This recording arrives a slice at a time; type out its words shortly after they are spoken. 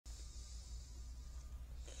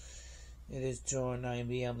It is 2:09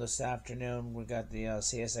 p.m. this afternoon. We got the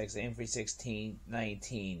CSX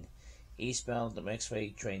m316-19 eastbound the mixed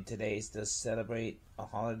freight train. Today is to celebrate a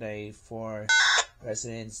holiday for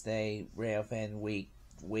President's Day, railfan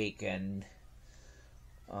weekend.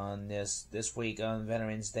 On this week on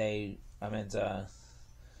Veterans Day,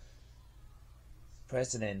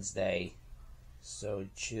 President's Day. So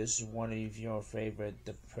choose one of your favorite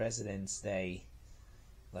the President's Day.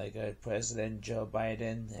 Like President Joe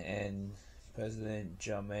Biden and President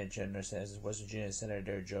Joe Manchin, or says West Virginia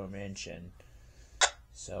Senator Joe Manchin.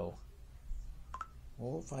 So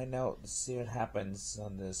we'll find out, see what happens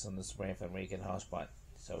on this railfan weekend hotspot.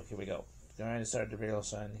 So here we go. Going to start the video,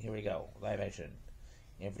 son. Here we go. Live action.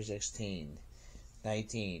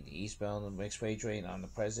 m316-19 eastbound mixed freight train on the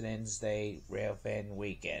President's Day railfan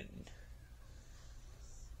weekend.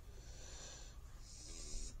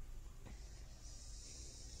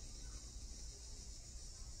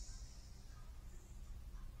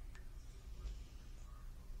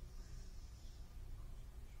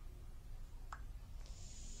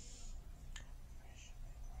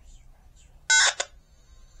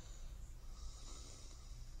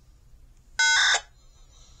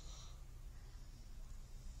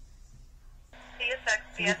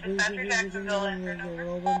 Yes, Dispatcher Jacksonville and your number.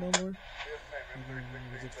 Number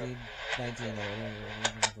 16-19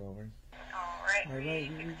 over. Alright,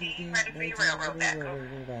 316, ready for your railroad back over.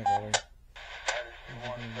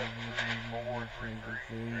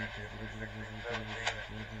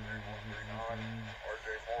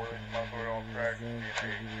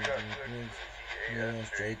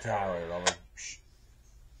 J Tower over.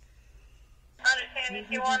 Understanding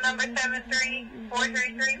Q1 number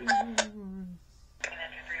 73433.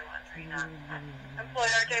 Employee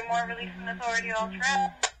RJ Moore releasing authority all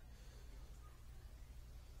traps.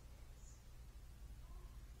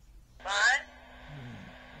 Line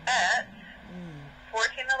at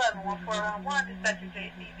 1411-1411, dispatcher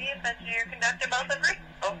JCB, engineer conductor both agree.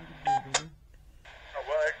 Oh.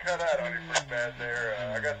 Well, it cut out on you pretty bad there. I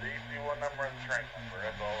got the EC1 number and the train number.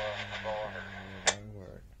 That's all I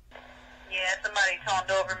heard. Yeah, somebody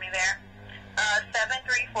toned over me there.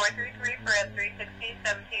 73433 for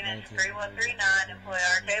M316-17 and 3139. Employee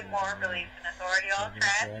RJ Moore releasing authority all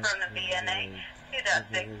tracks from the VNA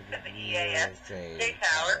 2.6 to the EAS. J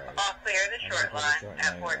Tower, all clear the short line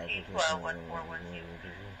at 1412-1412.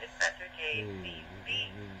 Dispatcher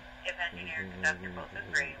JCB, if engineer conductor both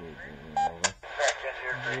agree. Over.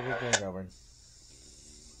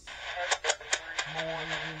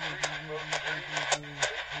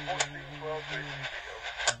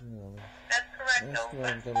 That's correct,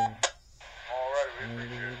 over. Alright,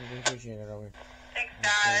 we appreciate it. Thanks,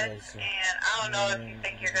 guys. And I don't know if you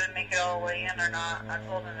think you're going to make it all the way in or not. I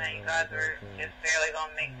told them that you guys were just barely going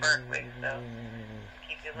to make Berkeley, so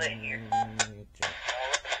keep you lit here. Give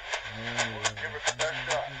it the best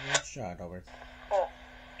shot. Shot over. Cool.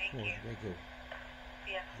 Thank you. Thank you.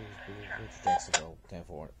 Yeah. Jacksonville,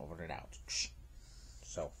 10-4, over and out.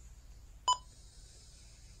 So.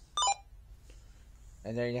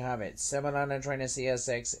 And there you have it. 700 train to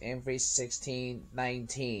CSX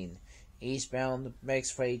m316-19 eastbound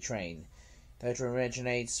mixed freight train that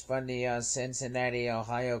originates from the Cincinnati,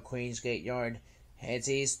 Ohio Queensgate Yard, heads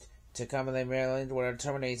east to Cumberland, Maryland, where it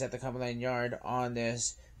terminates at the Cumberland Yard on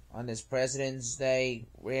this President's Day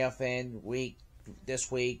railfan week this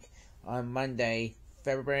week on Monday,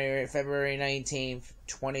 February 19th,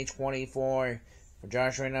 2024, for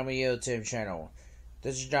Joshua and my YouTube channel.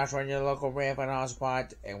 This is Joshua, your local railfan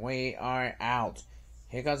hotspot, and we are out.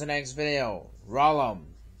 Here comes the next video. Roll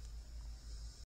 'em.